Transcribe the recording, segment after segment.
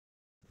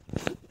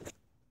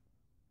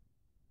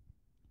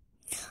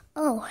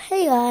Oh,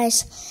 hey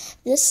guys,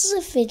 this is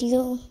a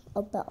video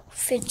about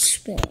fidget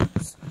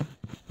spinners.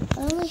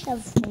 I only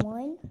have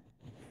one,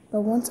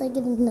 but once I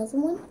get another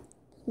one,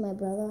 my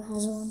brother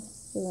has one,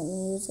 he let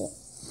me use it.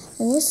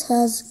 And this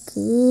has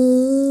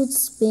good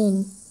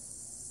spin.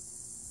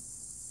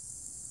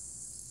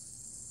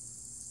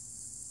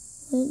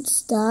 When it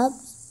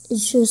stops,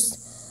 it's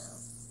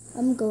just,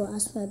 I'm going to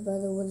ask my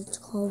brother what it's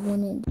called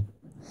when it...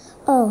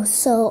 Oh,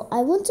 so I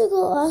went to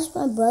go ask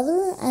my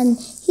brother, and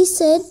he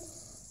said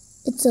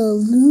it's an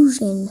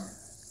illusion.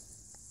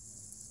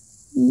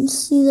 You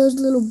see those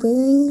little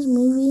bearings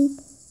moving,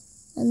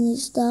 and they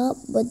stop,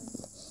 but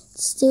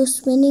it's still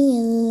spinning,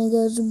 and then it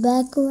goes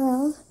back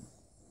around.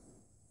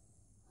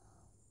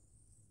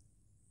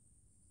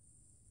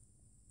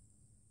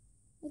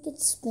 I could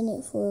spin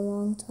it for a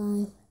long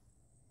time.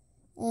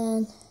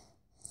 And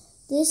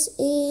this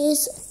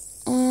is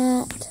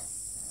at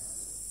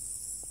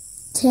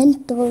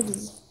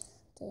 10:30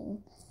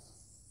 thing.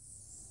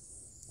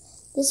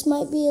 This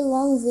might be a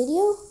long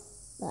video,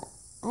 but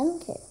I don't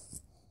care,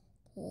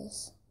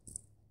 because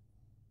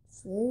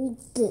it's very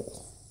good.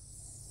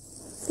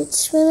 Fidget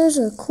spinners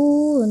are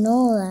cool and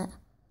all that.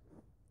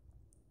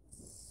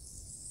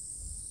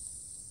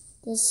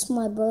 This is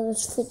my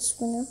brother's fidget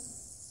spinner,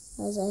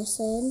 as I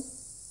said.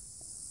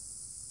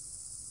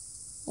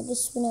 I can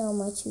spin it on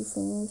my 2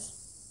 fingers.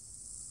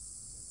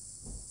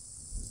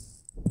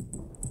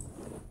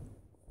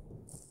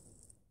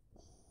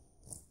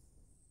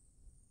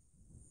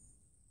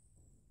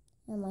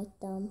 And my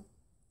thumb.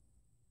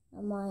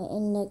 And my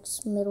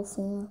index middle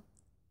finger.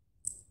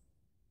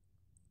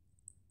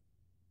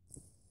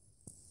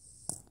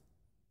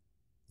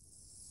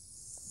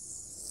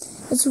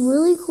 It's a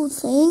really cool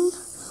thing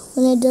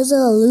when it does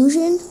an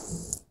illusion.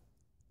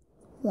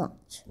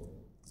 Watch.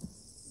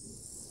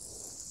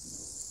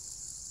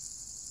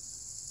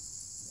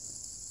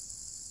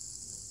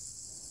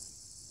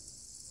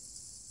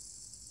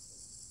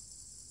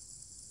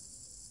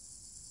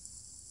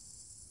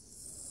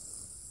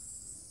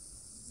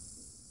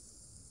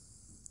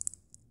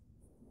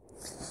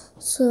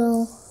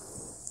 So,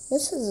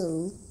 this is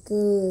a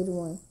good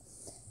one.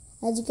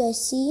 As you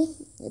guys see,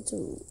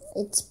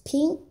 it's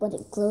pink, but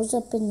it glows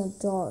up in the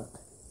dark.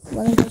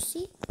 Want to go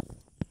see?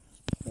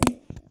 Here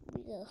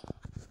we go.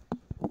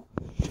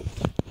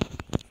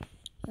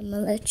 I'm going to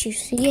let you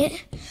see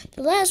it.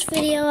 The last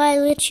video, I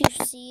let you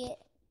see it.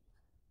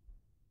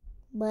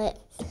 But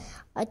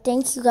I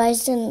think you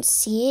guys didn't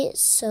see it,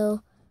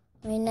 so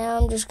right now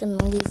I'm just going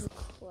to leave a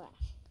crack.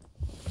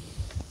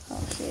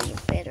 Oh, here's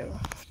a better one.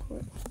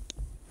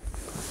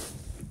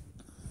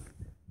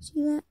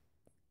 See that?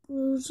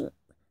 Glows up.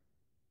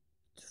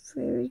 It's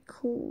very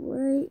cool,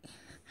 right?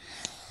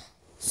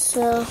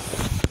 So,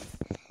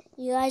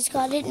 you guys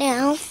got it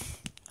now.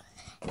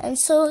 And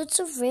so, it's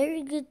a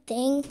very good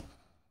thing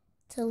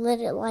to let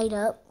it light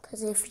up.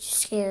 Because if you're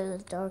scared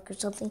of the dark or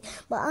something.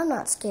 But I'm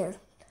not scared.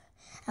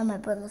 And my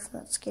brother's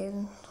not scared.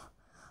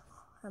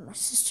 And my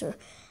sister.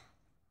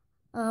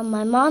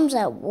 My mom's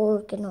at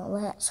work and all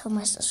that. So,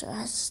 my sister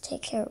has to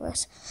take care of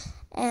us.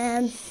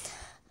 And...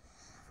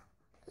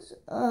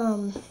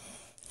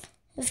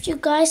 if you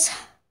guys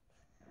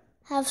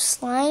have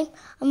slime,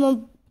 I'm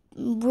a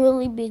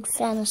really big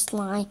fan of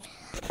slime,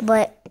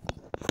 but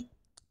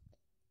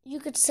you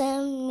could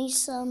send me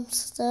some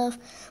stuff,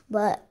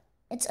 but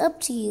it's up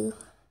to you.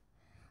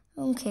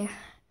 I don't care.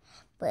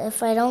 But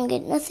if I don't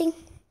get nothing,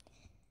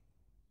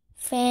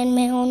 fan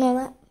mail and all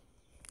that,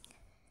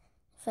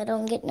 if I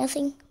don't get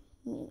nothing,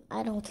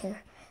 I don't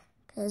care,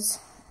 because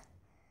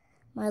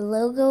my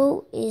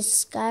logo is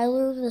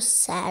Skylar the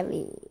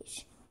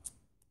Savage.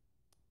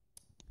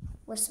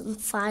 With some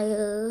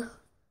fire.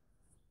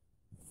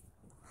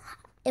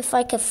 If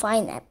I could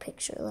find that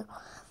picture,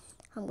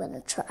 I'm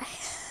gonna try.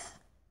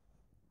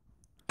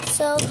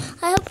 So,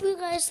 I hope you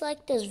guys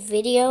liked this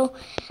video.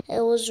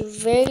 It was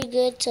very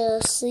good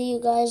to see you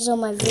guys on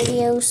my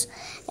videos.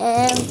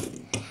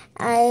 And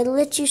I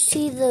let you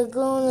see the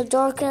glow in the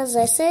dark, as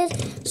I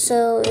said.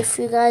 So, if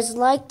you guys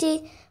liked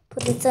it,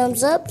 put a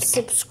thumbs up,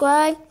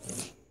 subscribe,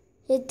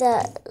 hit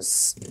that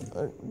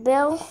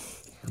bell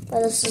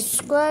by the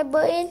subscribe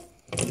button.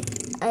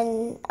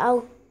 And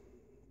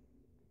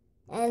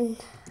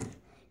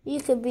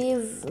you could be a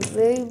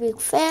very big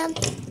fan.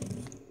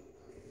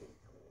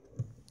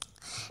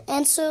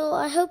 And so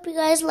I hope you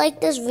guys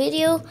like this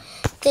video.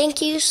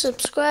 Thank you.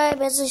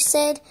 Subscribe, as I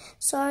said.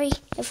 Sorry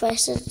if I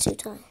said it 2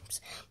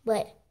 times.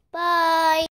 But bye.